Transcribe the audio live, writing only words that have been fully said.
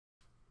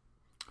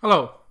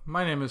Hello,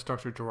 my name is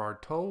Dr.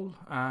 Gerard Toal,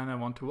 and I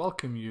want to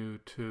welcome you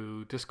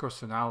to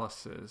Discourse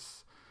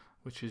Analysis,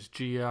 which is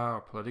GIA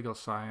or Political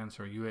Science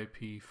or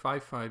UAP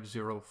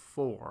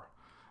 5504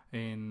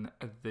 in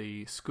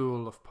the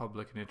School of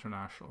Public and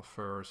International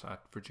Affairs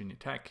at Virginia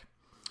Tech.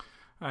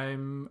 I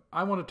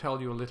want to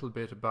tell you a little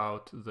bit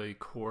about the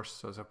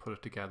course as I put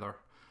it together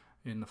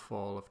in the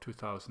fall of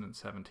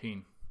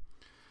 2017.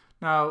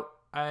 Now,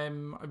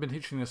 I've been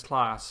teaching this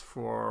class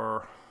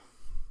for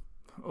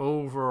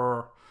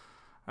over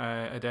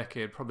a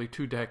decade, probably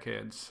 2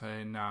 decades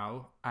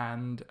now,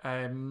 and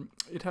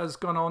it has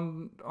gone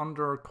on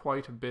under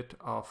quite a bit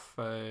of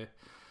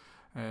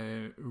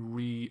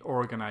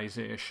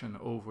reorganization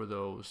over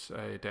those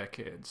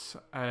decades.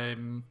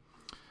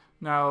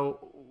 Now,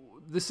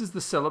 this is the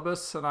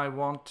syllabus, and I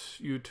want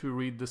you to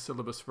read the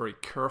syllabus very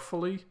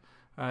carefully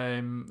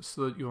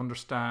so that you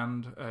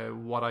understand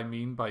what I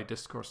mean by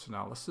discourse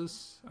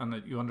analysis and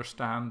that you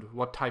understand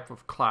what type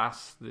of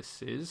class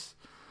this is.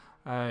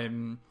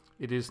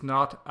 It is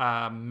not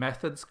a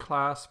methods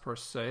class per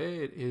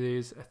se, it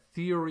is a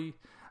theory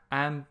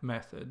and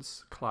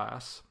methods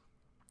class.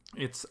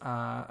 It's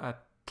a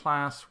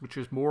class which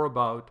is more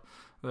about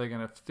the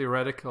kind of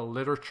theoretical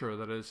literature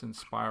that is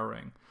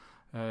inspiring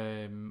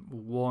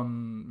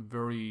one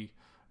very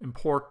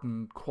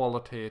important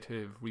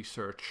qualitative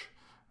research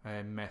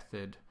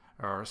method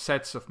or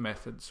sets of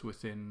methods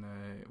within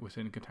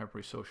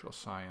contemporary social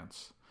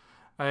science.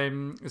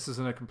 This is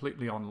in a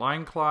completely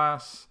online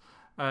class.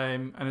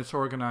 And it's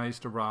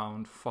organized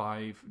around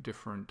 5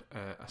 different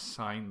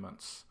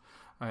assignments.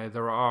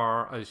 There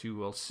are, as you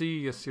will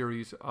see, a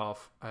series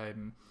of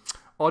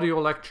audio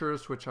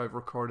lectures which I've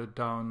recorded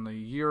down the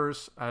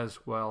years,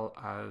 as well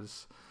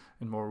as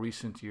in more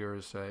recent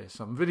years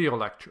some video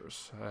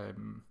lectures.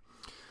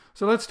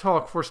 So let's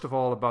talk first of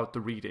all about the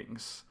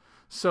readings.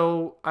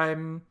 So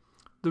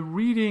the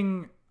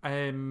reading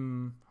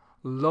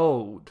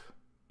load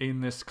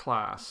in this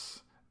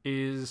class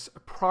is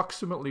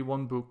approximately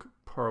 1 book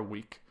per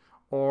week,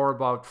 or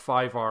about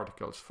 5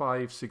 articles,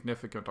 5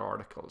 significant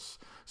articles.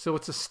 So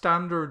it's a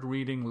standard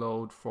reading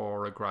load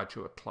for a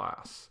graduate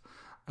class.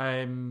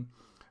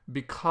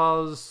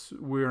 Because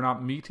we're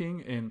not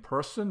meeting in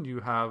person, you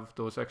have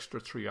those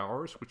extra 3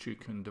 hours which you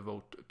can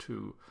devote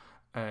to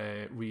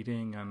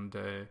reading and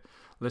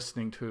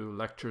listening to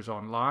lectures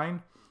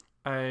online.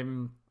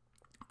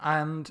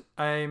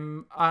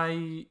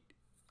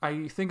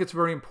 I think it's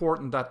very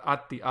important that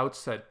at the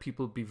outset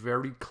people be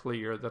very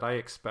clear that I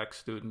expect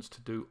students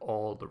to do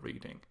all the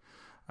reading,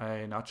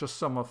 not just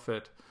some of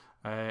it,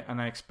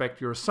 and I expect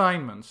your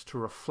assignments to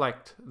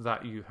reflect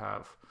that you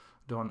have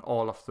done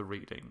all of the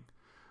reading.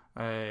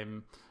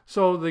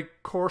 So the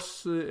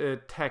course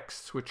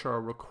texts which are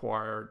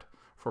required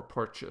for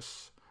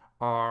purchase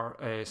are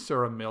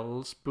Sarah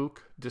Mills'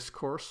 book,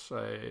 Discourse,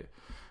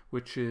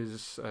 which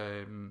is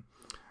a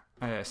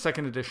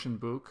 2nd edition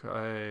book,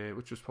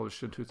 which was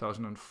published in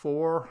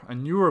 2004. A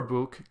newer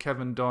book,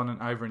 Kevin Dunn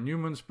and Ivor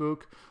Newman's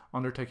book,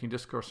 Undertaking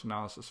Discourse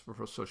Analysis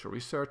for Social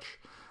Research.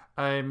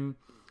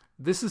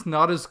 This is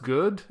not as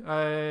good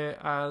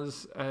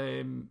as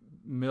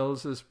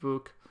Mills's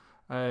book,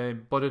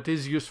 but it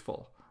is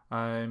useful.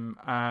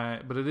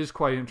 But it is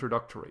quite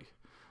introductory.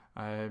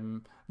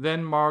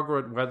 Then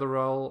Margaret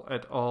Wetherell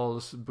et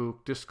al.'s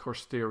book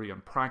Discourse Theory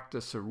and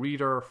Practice, a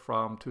reader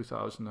from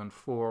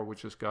 2004,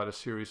 which has got a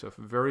series of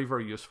very,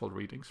 very useful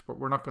readings, but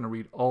we're not going to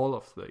read all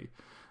of the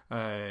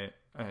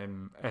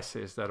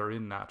essays that are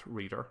in that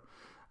reader.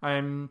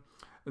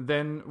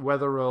 Then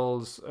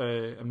Wetherell's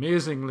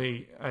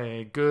amazingly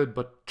good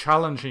but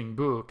challenging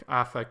book,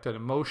 Affect and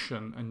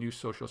Emotion, A New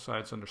Social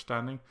Science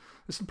Understanding.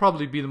 This will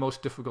probably be the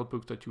most difficult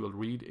book that you will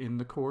read in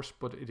the course,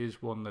 but it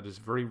is one that is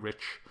very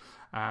rich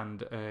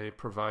and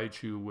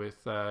provides you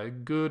with a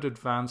good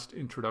advanced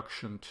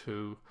introduction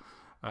to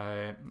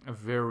a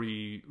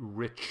very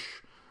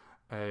rich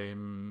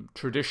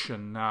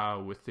tradition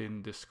now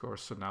within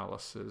discourse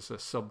analysis, a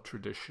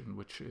sub-tradition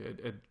which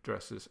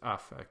addresses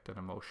affect and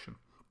emotion.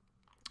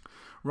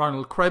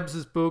 Ronald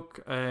Krebs's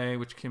book,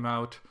 which came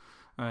out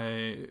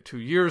 2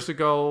 years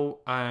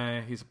ago.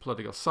 He's a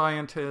political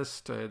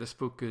scientist. This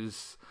book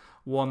is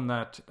one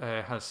that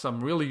has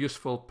some really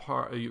useful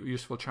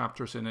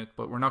chapters in it,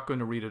 but we're not going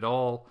to read it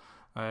all.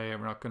 We're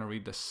not going to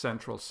read the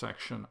central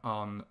section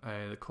on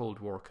the Cold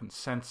War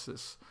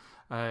consensus.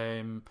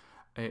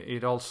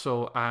 It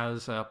also,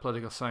 as a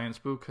political science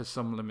book, has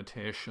some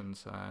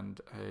limitations,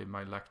 and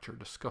my lecture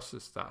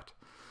discusses that.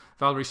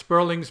 Valerie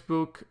Sperling's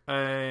book,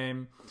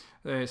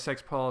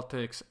 Sex,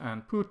 Politics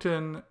and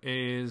Putin,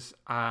 is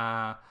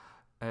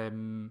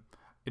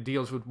it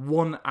deals with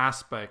one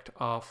aspect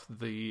of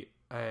the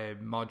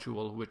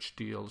module which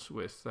deals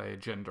with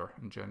gender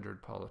and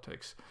gendered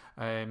politics.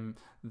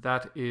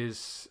 That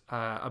is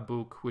a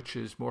book which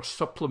is more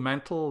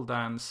supplemental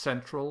than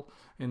central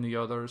in the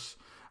others,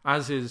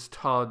 as is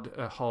Todd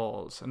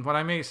Hall's. And what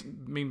I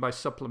mean by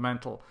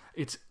supplemental,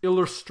 it's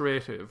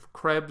illustrative.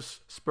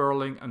 Krebs,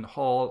 Sperling and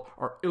Hall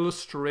are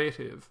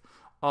illustrative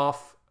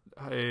of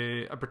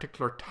a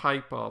particular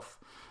type of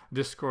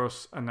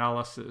discourse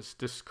analysis,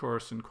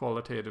 discourse and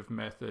qualitative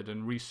method,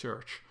 and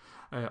research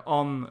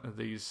on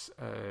these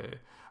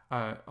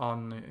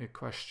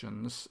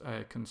questions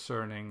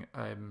concerning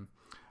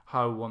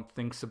how one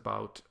thinks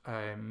about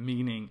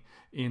meaning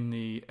in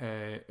the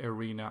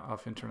arena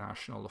of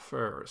international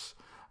affairs.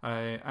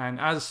 And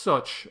as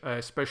such,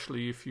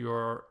 especially if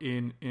you're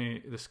in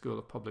the School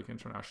of Public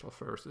International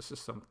Affairs,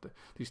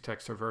 these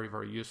texts are very,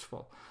 very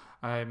useful.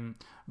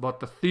 But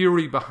the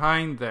theory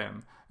behind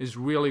them is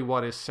really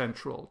what is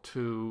central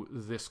to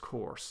this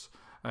course.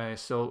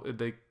 So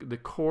the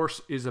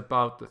course is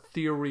about the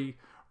theory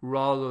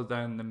rather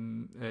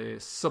than the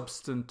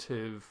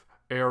substantive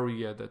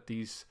area that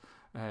these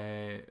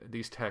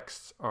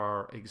texts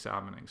are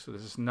examining. So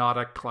this is not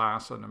a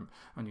class on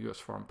U.S.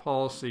 foreign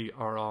policy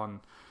or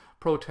on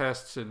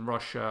protests in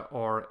Russia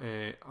or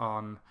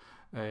on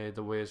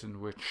the ways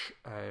in which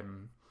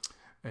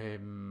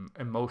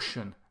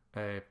emotion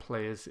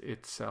plays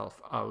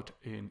itself out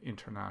in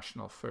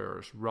international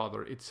affairs.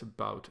 Rather, it's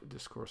about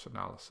discourse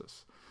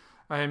analysis.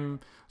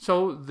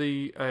 So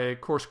the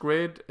course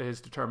grade is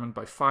determined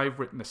by 5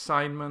 written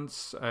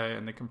assignments,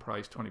 and they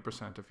comprise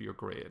 20% of your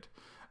grade.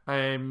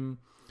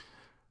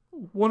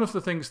 One of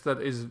the things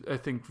that is, I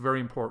think, very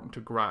important to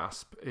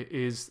grasp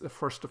is,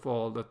 first of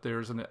all, that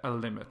there's a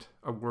limit,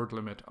 a word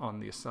limit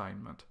on the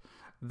assignment.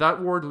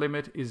 That word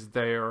limit is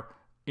there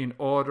in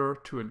order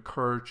to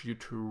encourage you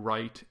to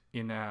write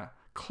in a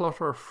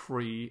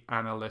clutter-free,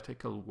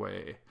 analytical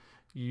way.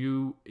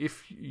 You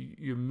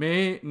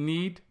may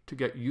need to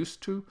get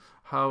used to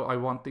how I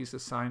want these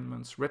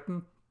assignments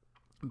written,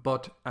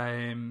 but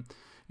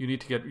you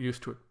need to get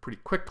used to it pretty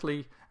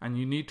quickly, and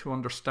you need to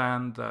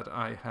understand that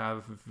I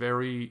have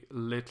very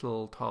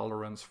little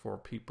tolerance for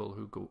people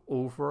who go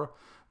over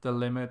the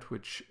limit,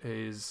 which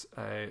is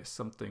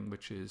something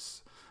which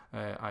is,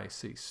 I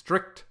see,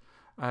 strict.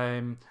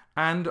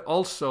 And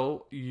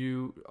also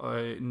you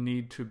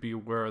need to be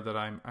aware that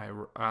I'm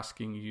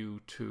asking you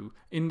to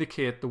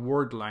indicate the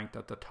word length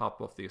at the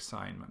top of the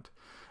assignment.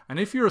 And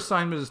if your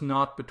assignment is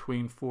not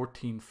between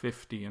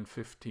 1450 and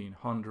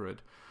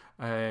 1500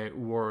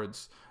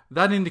 words,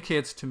 that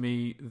indicates to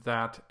me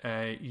that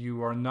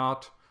you are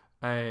not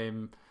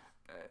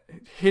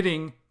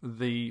hitting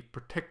the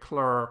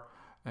particular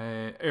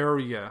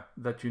area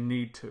that you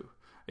need to.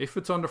 If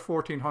it's under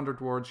 1400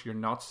 words, you're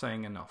not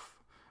saying enough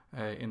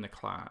in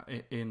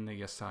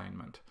the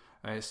assignment.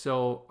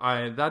 So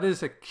that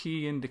is a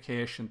key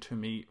indication to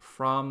me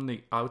from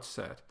the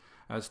outset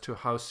as to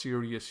how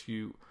serious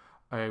you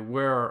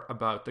were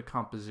about the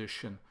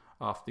composition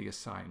of the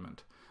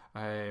assignment.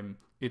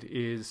 It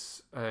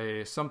is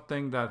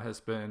something that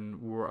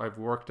I've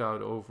worked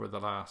out over the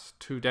last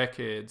 2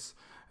 decades.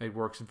 It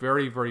works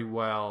very, very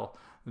well.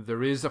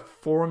 There is a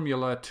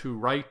formula to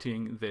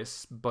writing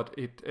this, but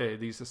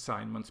these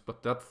assignments,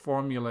 but that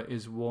formula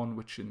is one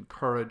which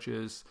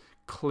encourages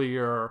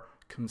clear,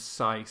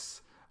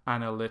 concise,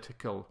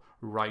 analytical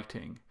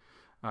writing.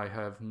 I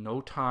have no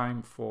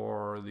time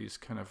for these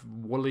kind of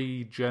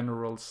woolly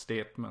general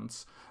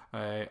statements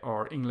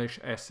or English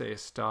essay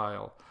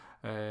style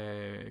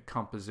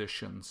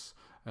compositions.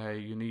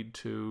 You need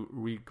to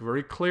read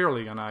very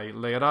clearly, and I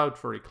lay it out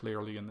very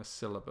clearly in the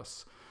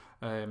syllabus,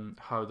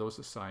 how those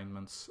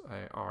assignments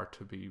are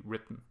to be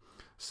written.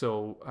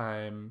 So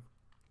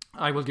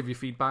I will give you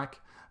feedback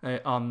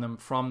on them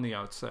from the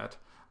outset,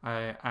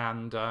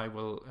 and I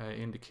will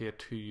indicate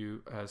to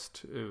you as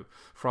to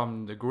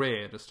from the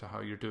grade as to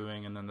how you're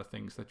doing, and then the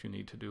things that you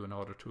need to do in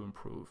order to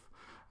improve.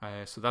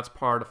 So that's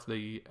part of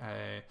the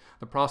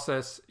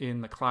process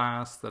in the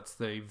class. That's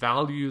the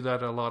value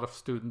that a lot of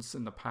students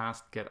in the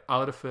past get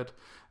out of it,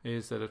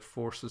 is that it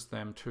forces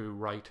them to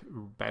write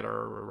better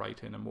or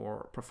write in a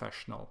more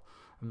professional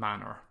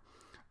manner.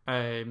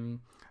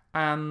 Then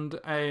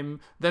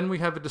we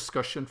have a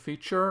discussion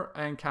feature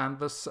in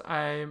Canvas.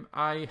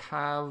 I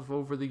have,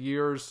 over the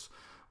years,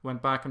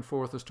 went back and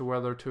forth as to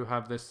whether to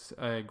have this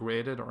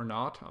graded or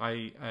not.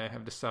 I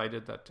have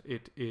decided that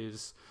it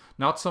is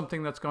not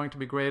something that's going to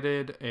be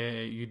graded.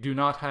 You do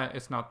not have,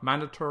 it's not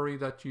mandatory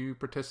that you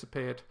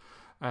participate.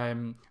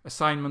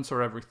 Assignments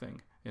are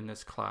everything in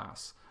this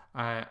class.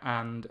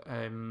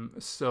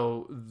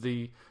 So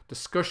the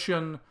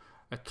discussion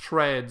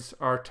threads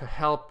are to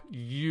help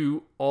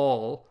you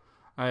all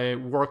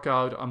work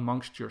out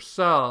amongst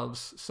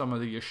yourselves some of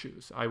the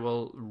issues. I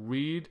will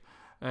read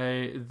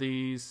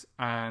these,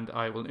 and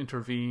I will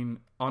intervene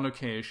on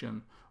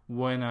occasion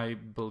when I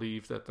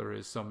believe that there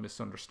is some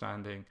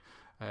misunderstanding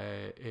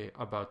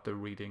about the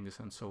readings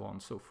and so on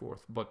and so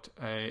forth. But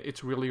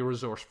it's really a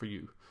resource for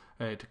you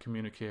to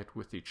communicate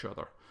with each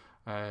other.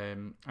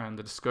 And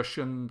the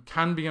discussion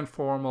can be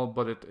informal,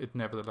 but it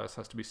nevertheless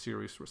has to be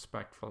serious,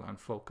 respectful, and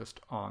focused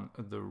on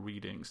the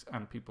readings.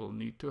 And people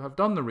need to have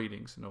done the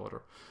readings in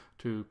order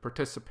to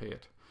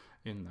participate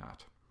in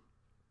that.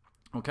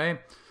 Okay,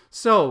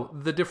 so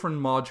the different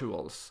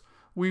modules.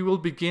 We will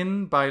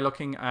begin by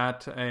looking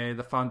at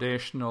the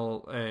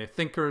foundational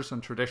thinkers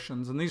and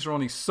traditions, and these are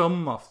only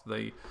some of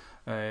the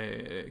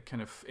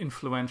kind of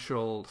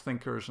influential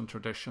thinkers and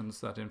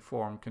traditions that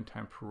inform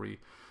contemporary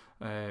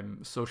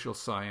social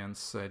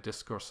science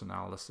discourse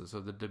analysis,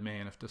 or the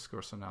domain of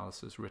discourse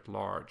analysis writ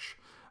large.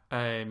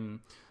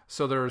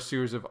 So there are a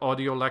series of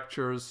audio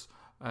lectures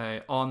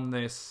on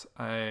this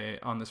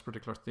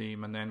particular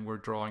theme, and then we're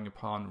drawing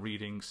upon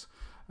readings.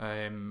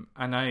 And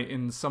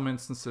in some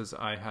instances,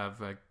 I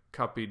have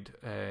copied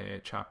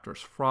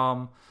chapters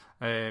from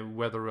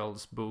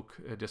Wetherell's book,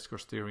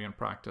 Discourse Theory and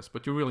Practice,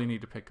 but you really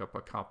need to pick up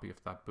a copy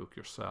of that book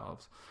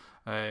yourselves.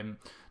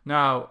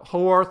 Now,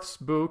 Haworth's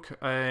book,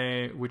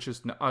 which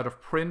is out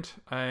of print,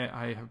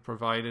 I have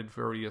provided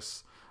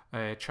various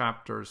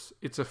chapters.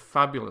 It's a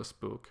fabulous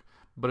book,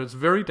 but it's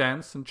very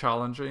dense and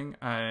challenging,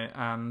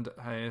 and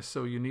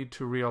so you need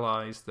to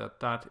realize that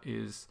that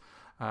is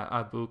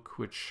a book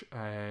which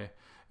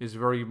is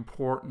very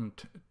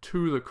important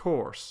to the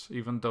course,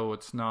 even though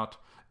it's not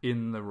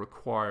in the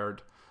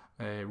required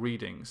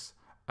readings.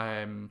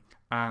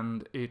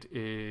 And it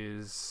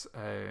is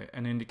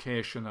an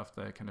indication of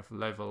the kind of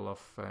level of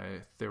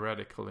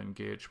theoretical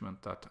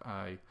engagement that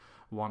I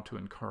want to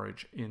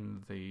encourage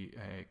in the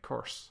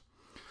course.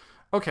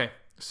 Okay,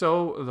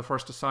 so the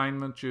first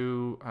assignment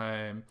due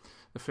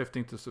the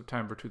 15th of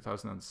September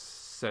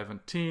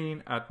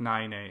 2017 at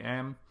 9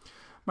 a.m.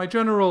 My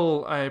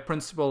general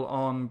principle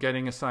on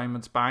getting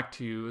assignments back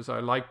to you is I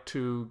like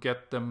to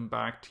get them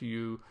back to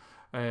you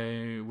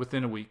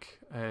within a week,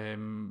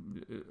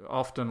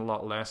 often a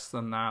lot less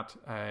than that.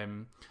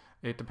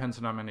 It depends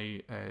on how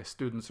many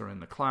students are in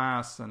the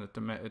class, and it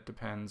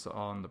depends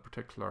on the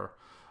particular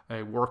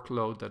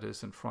workload that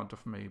is in front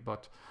of me.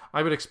 But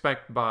I would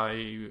expect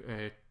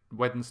by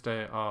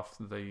Wednesday of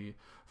the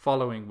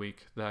following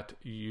week that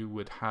you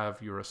would have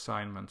your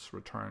assignments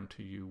returned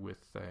to you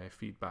with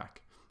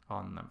feedback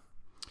on them.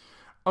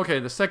 Okay,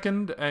 the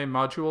second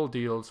module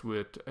deals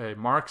with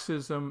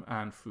Marxism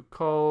and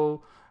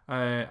Foucault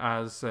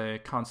as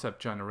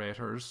concept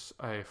generators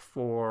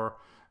for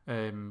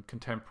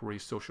contemporary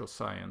social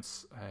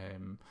science.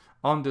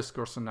 On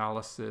discourse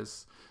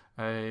analysis,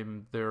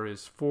 there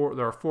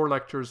are 4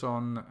 lectures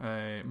on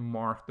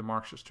the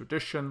Marxist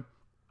tradition,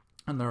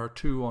 and there are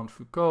 2 on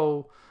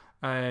Foucault,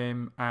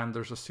 and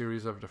there's a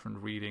series of different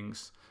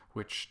readings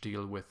which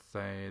deal with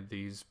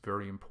these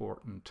very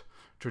important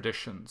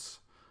traditions.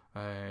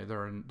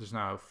 There's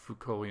now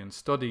Foucaultian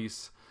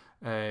studies,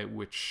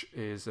 which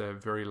is a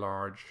very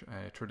large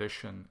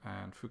tradition,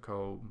 and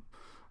Foucault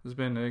has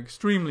been an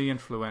extremely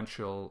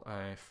influential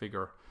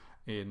figure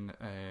in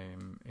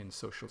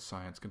social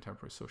science,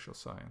 contemporary social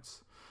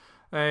science.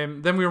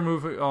 Then we are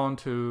moving on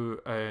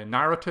to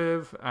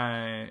narrative,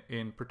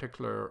 in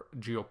particular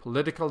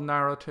geopolitical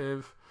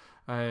narrative.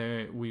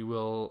 We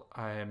will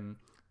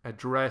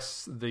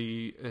address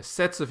the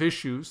sets of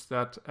issues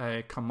that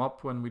come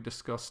up when we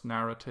discuss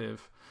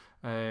narrative,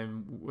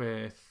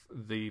 with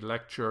the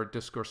lecture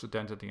Discourse,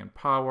 Identity and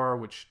Power,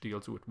 which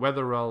deals with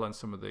Wetherell and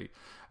some of the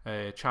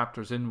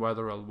chapters in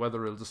Wetherell.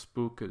 Wetherell's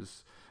book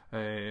is,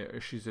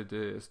 she's a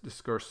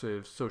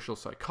discursive social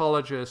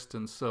psychologist,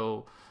 and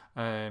so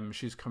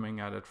she's coming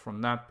at it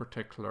from that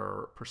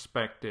particular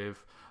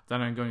perspective.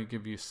 Then I'm going to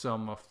give you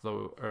some of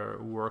the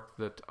work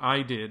that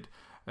I did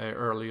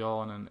early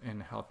on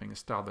in helping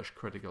establish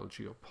critical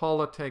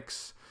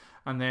geopolitics.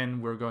 And then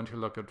we're going to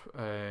look at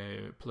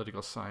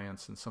political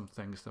science and some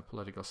things that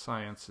political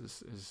science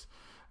is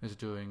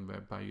doing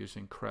by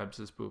using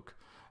Krebs's book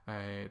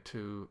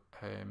to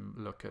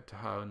look at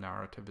how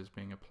narrative is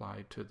being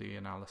applied to the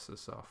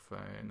analysis of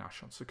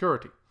national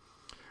security.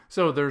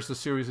 So there's a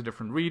series of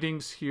different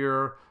readings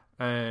here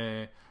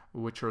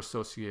which are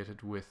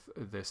associated with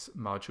this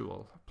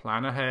module.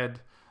 Plan ahead.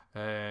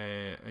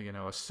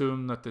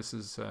 Assume that this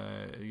is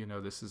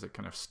a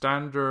kind of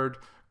standard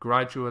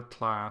graduate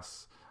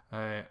class.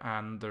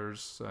 And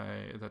there's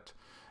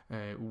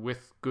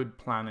with good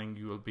planning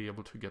you will be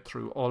able to get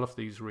through all of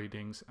these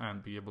readings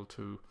and be able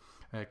to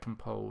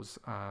compose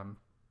a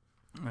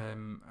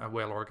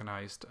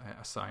well-organized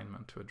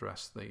assignment to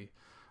address the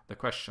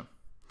question.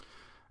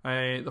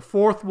 The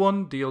fourth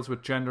one deals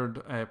with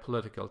gendered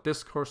political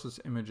discourses,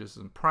 images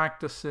and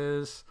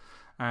practices.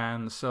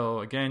 And so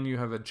again you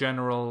have a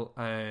general,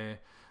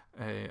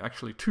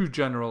 actually 2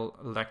 general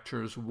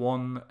lectures.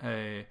 One,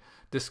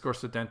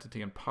 Discourse,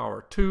 Identity and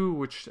Power 2,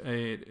 which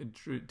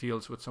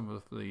deals with some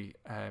of the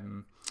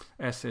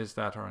essays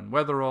that are in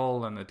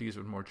Wetherell, and it deals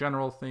with more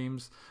general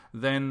themes.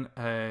 Then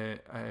a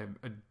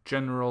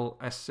general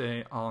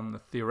essay on the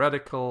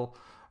theoretical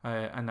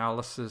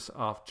analysis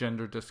of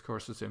gender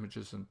discourses,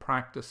 images and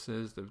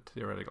practices, the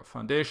theoretical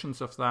foundations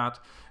of that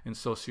in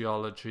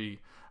sociology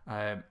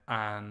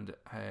and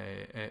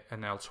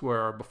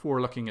elsewhere,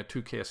 before looking at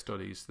 2 case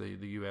studies,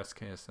 the US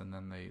case and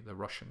then the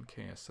Russian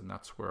case, and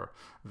that's where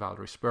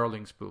Valerie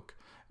Sperling's book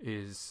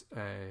is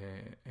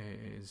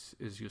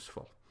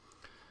useful.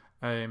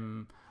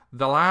 The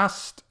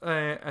last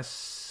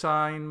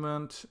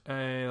assignment,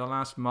 the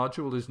last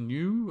module is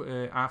new,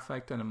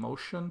 affect and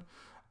emotion.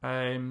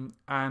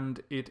 And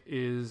it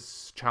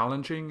is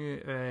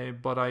challenging,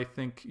 but I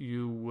think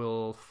you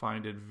will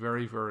find it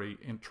very, very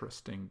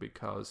interesting,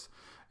 because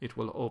it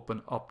will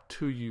open up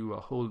to you a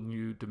whole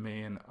new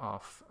domain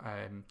of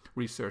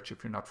research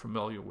if you're not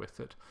familiar with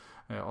it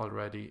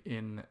already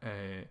in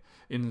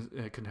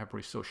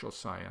contemporary social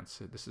science.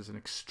 This is an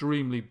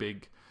extremely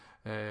big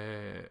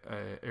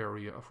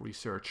area of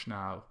research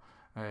now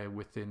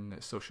within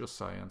social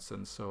science,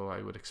 and so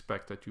I would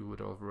expect that you would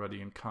have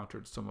already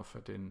encountered some of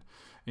it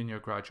in your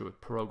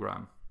graduate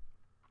program.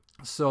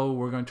 So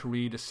we're going to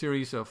read a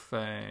series of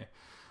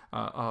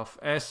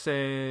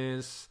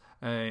essays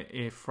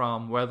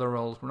from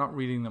Weatherall. We're not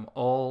reading them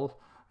all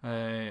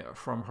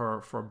from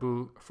her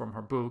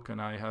book,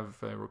 and I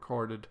have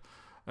recorded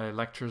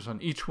lectures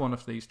on each one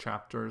of these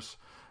chapters.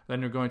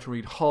 Then you're going to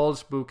read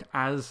Hall's book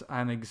as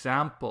an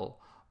example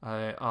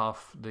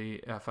of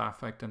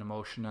affect and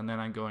emotion, and then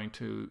I'm going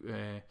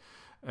to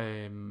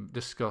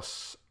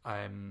discuss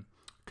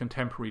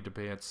contemporary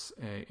debates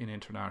in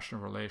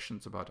international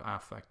relations about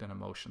affect and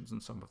emotions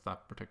and some of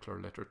that particular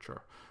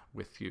literature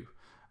with you.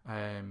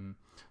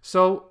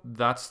 So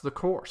that's the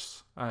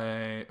course.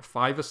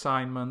 5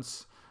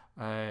 assignments.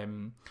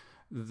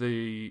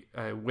 The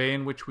way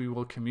in which we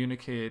will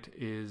communicate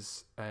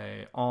is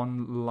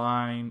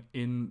online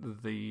in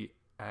the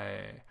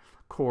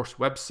course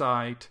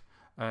website,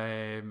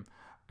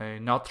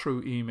 not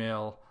through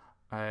email,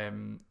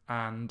 and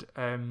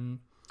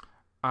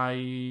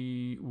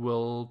I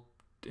will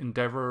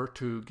endeavor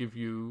to give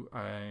you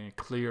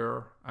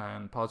clear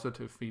and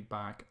positive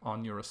feedback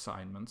on your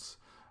assignments.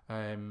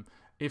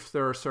 If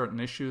there are certain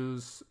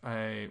issues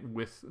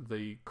with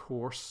the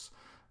course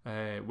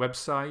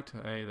website,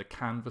 the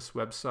Canvas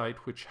website,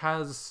 which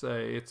has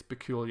its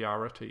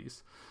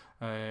peculiarities,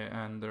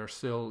 and there are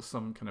still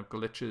some kind of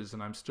glitches,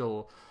 and I'm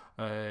still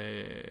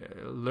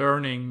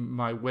learning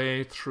my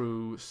way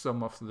through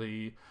some of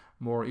the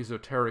more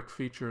esoteric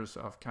features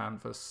of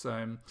Canvas.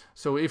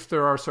 So if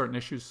there are certain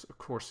issues, of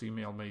course,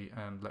 email me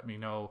and let me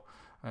know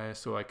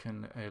so I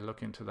can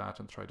look into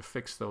that and try to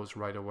fix those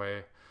right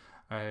away.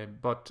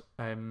 But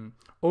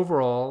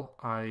overall,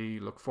 I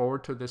look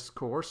forward to this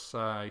course.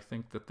 I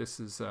think that this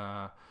is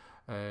a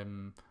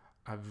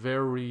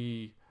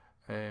very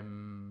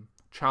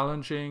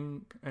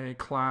challenging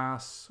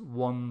class,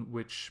 one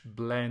which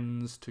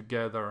blends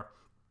together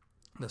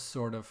the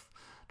sort of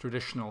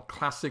traditional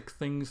classic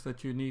things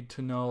that you need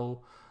to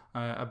know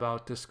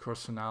about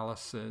discourse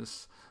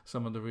analysis,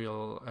 some of the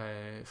real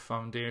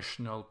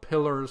foundational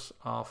pillars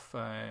of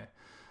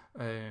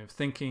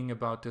thinking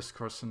about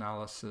discourse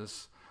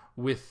analysis,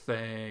 with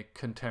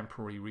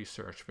contemporary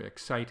research, very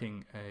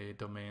exciting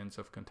domains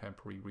of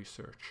contemporary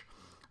research.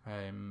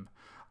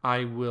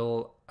 I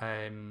will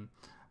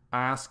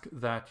ask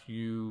that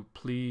you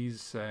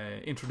please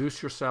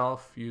introduce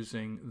yourself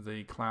using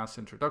the class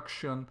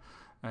introduction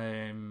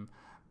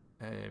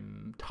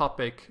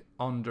topic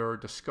under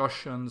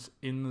discussions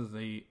in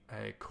the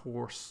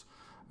course,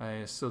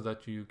 so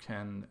that you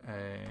can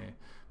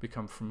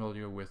become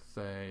familiar with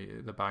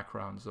the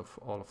backgrounds of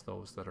all of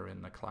those that are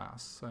in the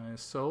class.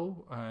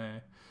 So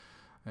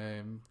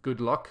good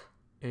luck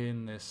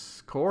in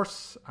this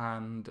course,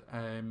 and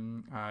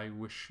I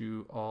wish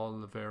you all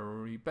the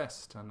very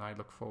best, and I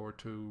look forward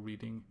to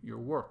reading your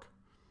work.